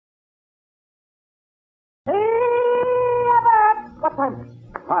time?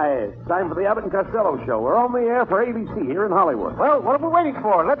 Hi, it's time for the Abbott and Costello Show. We're on the air for ABC here in Hollywood. Well, what are we waiting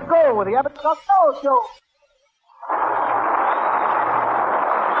for? Let's go with the Abbott and Costello Show.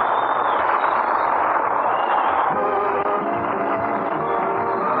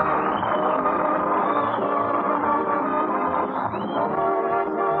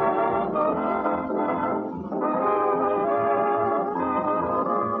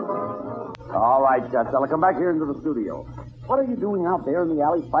 All right, Costello, come back here into the studio. What are you doing out there in the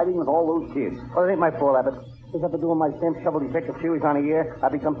alley fighting with all those kids? Well, it ain't my fault, Abbott. Since I've been doing my Sam Shovel Detective series on a year,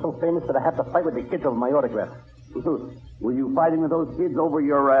 I've become so famous that I have to fight with the kids over my autograph. Were you fighting with those kids over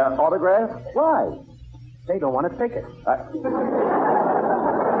your autograph? Why? They don't want to take it.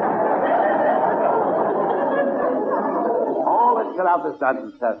 Oh, let's cut out this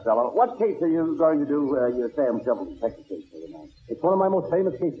nonsense, Costello. What case are you going to do your Sam Shovel Detective case for tonight? It's one of my most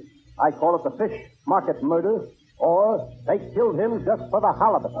famous cases. I call it the fish market murder, or they killed him just for the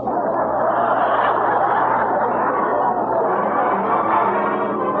halibut.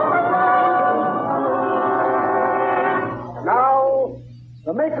 Now,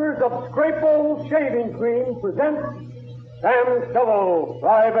 the makers of Scrape-O Shaving Cream present Sam Shovel,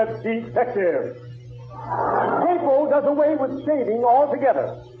 Private Detective. Scrape-O does away with shaving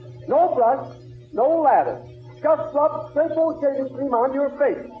altogether. No brush, no lather. Just rub Scrape-O Shaving Cream on your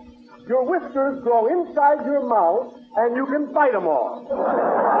face. Your whiskers grow inside your mouth, and you can bite them off.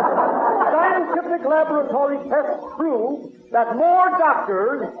 Scientific laboratory tests prove that more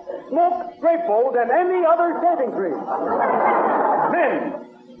doctors smoke Scrape-O than any other shaving cream. Men,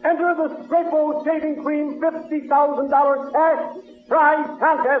 enter the Scrape-O Shaving Cream $50,000 cash prize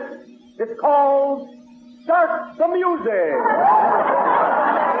contest. It's called Start the Music.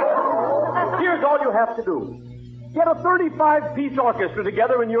 Here's all you have to do. Get a 35-piece orchestra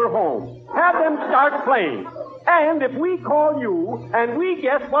together in your home. Have them start playing. And if we call you and we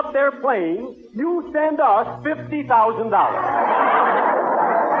guess what they're playing, you send us $50,000.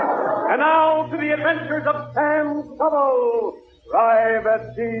 And now to the adventures of Sam Shovel,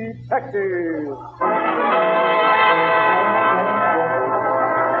 Private Detective.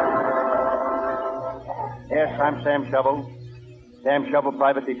 Yes, I'm Sam Shovel. Sam Shovel,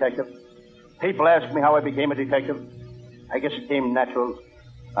 Private Detective. People ask me how I became a detective. I guess it came natural.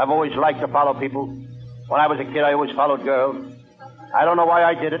 I've always liked to follow people. When I was a kid, I always followed girls. I don't know why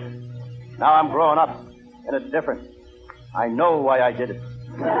I did it. Now I'm growing up, and it's different. I know why I did it.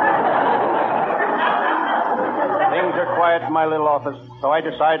 Things are quiet in my little office, so I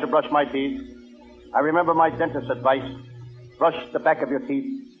decided to brush my teeth. I remember my dentist's advice. Brush the back of your teeth.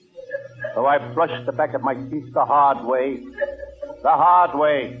 So I brushed the back of my teeth the hard way. The hard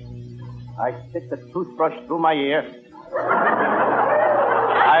way. I stick the toothbrush through my ear.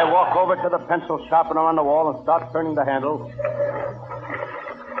 I walk over to the pencil sharpener on the wall and start turning the handle.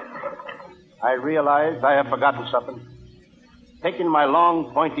 I realize I have forgotten something. Taking my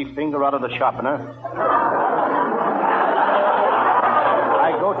long, pointy finger out of the sharpener,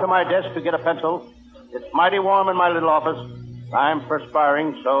 I go to my desk to get a pencil. It's mighty warm in my little office. I'm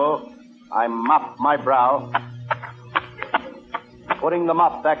perspiring, so I mop my brow, putting the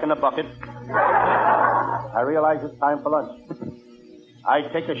mop back in the bucket. I realize it's time for lunch. I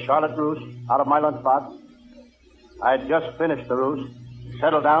take a Charlotte Russe out of my lunchbox. I had just finished the Russe,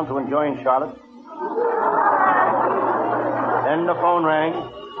 settled down to enjoying Charlotte. Then the phone rang.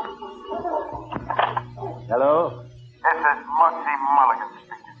 Hello? This is Muggsy Mulligan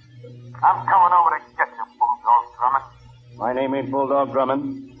speaking. I'm coming over to get you, Bulldog Drummond. My name ain't Bulldog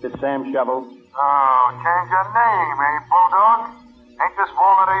Drummond. It's Sam Shovel. Oh, change your name, eh, Bulldog? Ain't this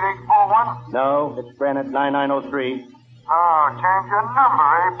Walnut 8841? No, it's Granite 9903. Oh, change your number,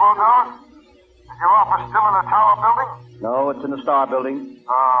 eh, Bulldog? Is your office still in the Tower Building? No, it's in the Star Building.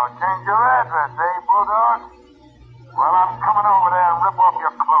 Oh, change your address, eh, Bulldog? Well, I'm coming over there and rip off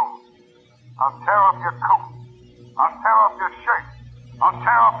your clothes. I'll tear off your coat. I'll tear off your shirt. I'll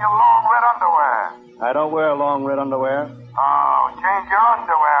tear off your long red underwear. I don't wear long red underwear. Oh, change your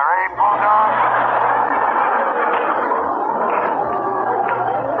underwear, eh, Bulldog?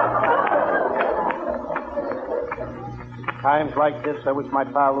 Times like this, I wish my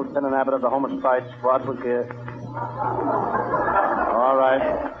pal, Lieutenant Abbott of the Homicide Squad, was here. All right.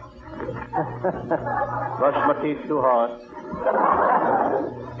 Brushed my teeth too hard.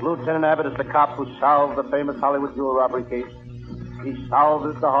 Lieutenant Abbott is the cop who solved the famous Hollywood jewel robbery case. He solved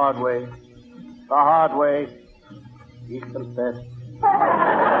it the hard way. The hard way. He confessed.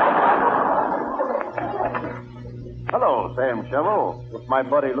 Hello, Sam Shovel. It's my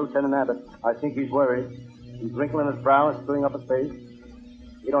buddy, Lieutenant Abbott. I think he's worried. He's wrinkling his brow and screwing up his face.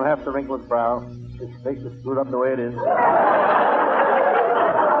 He don't have to wrinkle his brow. His face is screwed up the way it is.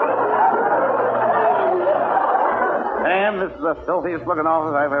 Sam, this is the filthiest looking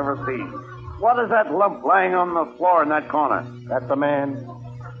office I've ever seen. What is that lump lying on the floor in that corner? That's the man.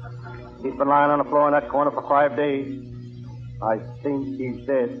 He's been lying on the floor in that corner for 5 days. I think he's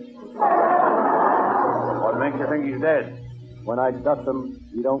dead. What makes you think he's dead? When I dust him,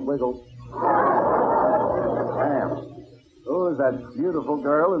 he don't wiggle. Sam, who is that beautiful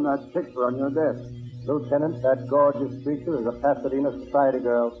girl in that picture on your desk? Lieutenant, that gorgeous creature is a Pasadena society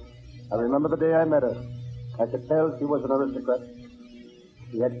girl. I remember the day I met her. I could tell she was an aristocrat.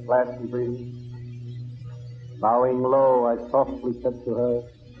 She had class and breeding. Bowing low, I softly said to her,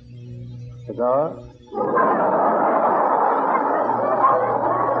 "Cigar?"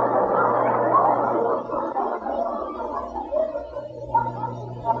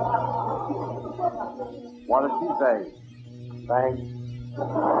 What did she say? Thanks.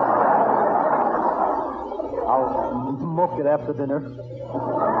 I'll smoke it after dinner.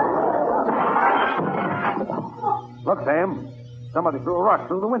 Look, Sam. Somebody threw a rock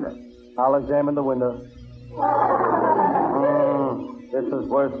through the window. I'll examine the window. This is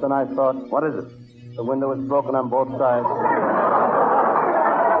worse than I thought. What is it? The window is broken on both sides.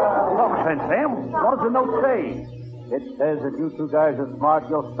 Look, Sam. What does the note say? It says if you two guys are smart,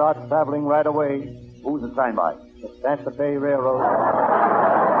 you'll start traveling right away. Who's it signed by? The Santa Fe Railroad.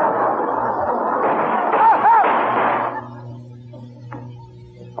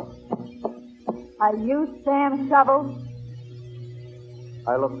 Are you Sam Shovel?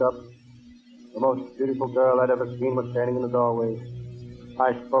 I looked up. The most beautiful girl I'd ever seen was standing in the doorway.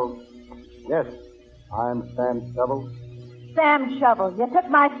 I spoke. Yes, I'm Sam Shovel. Sam Shovel, you took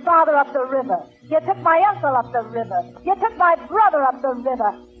my father up the river. You took my uncle up the river. You took my brother up the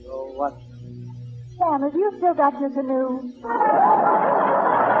river. So what? Sam, have you still got your canoe? I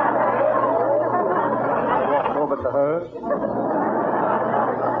walked over to her.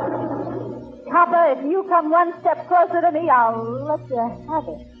 Copper, if you come one step closer to me, I'll let you have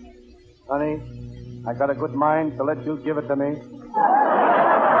it. Honey, I got a good mind to let you give it to me.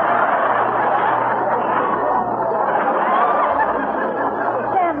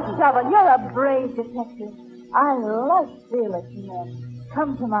 Sam Shovel, you're a brave detective. I like fearless men.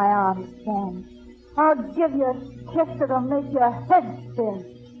 Come to my arms, Sam. I'll give you a kiss that'll make your head spin.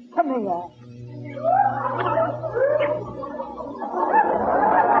 Come here.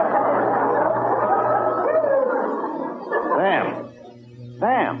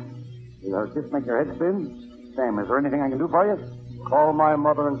 Sam. You just make your head spin? Sam, is there anything I can do for you? Call my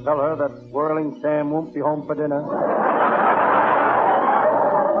mother and tell her that Whirling Sam won't be home for dinner.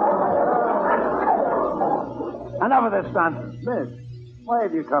 Enough of this nonsense. Miss, why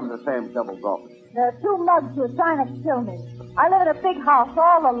have you come to Sam Shovel's office? There are 2 mugs who are trying to kill me. I live in a big house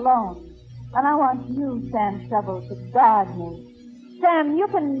all alone. And I want you, Sam Shovel, to guard me. Sam, you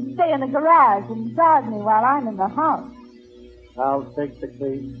can stay in the garage and guard me while I'm in the house. I'll take the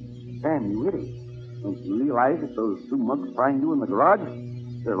key. Sam, you idiot. Don't you realize that those 2 mugs find you in the garage?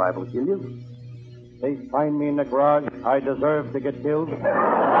 They're liable to kill you. They find me in the garage. I deserve to get killed.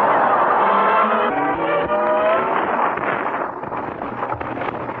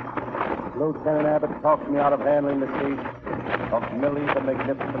 Lieutenant Abbott talked me out of handling the case of Millie the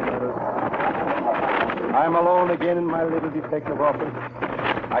Magnificent Murder. I'm alone again in my little detective office.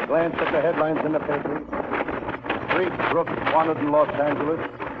 I glance at the headlines in the paper. 3 crooks wanted in Los Angeles.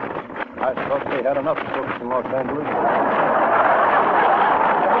 I thought they had enough crooks in Los Angeles.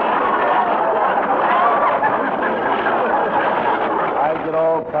 I get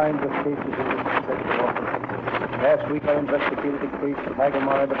all kinds of cases in this detective office. Last week I investigated a case of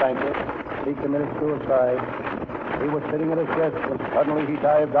Hagemar the banker. He committed suicide. He was sitting at his desk when suddenly he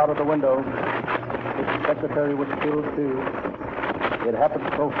dived out of the window. His secretary was killed, too. It happened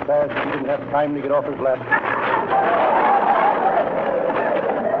so fast he didn't have time to get off his lap.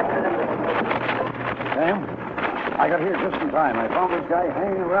 Sam, I got here just in time. I found this guy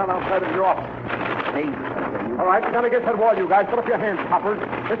hanging around outside of your office. Hey, All right, you got against that wall, you guys. Put up your hands, coppers.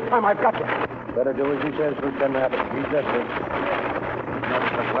 This time I've got you. Better do as he says, Lieutenant Abbott. He's desperate.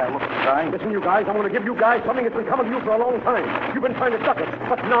 Listen, you guys, I'm going to give you guys something that's been coming to you for a long time. You've been trying to duck it,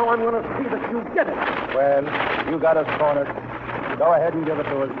 but now I'm going to see that you get it. Well, you got us cornered. Go ahead and give it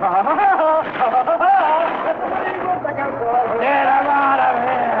to us. Get him out of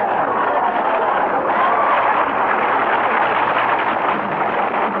here!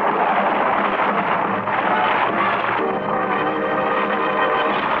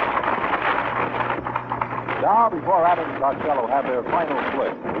 Now, before Abbott and Costello have their final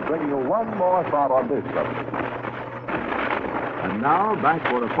flick, we bring you one more thought on this subject. And now, back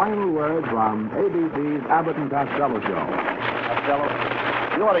for the final word from ABC's Abbott and Costello Show. Costello,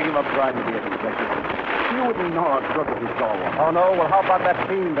 you ought to give up trying to be a detective. You wouldn't know a crook if you saw one. Oh, no? Well, how about that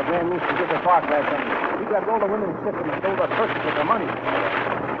fiend that ran loose to get the clock last night? He grabbed all the women and and stole their purses with their money. Or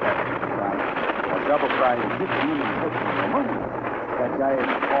double crime, 15 and 15 for money. That guy is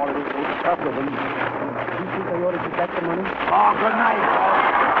already tough with him. Do you think they ought to get back the money? Oh, good night.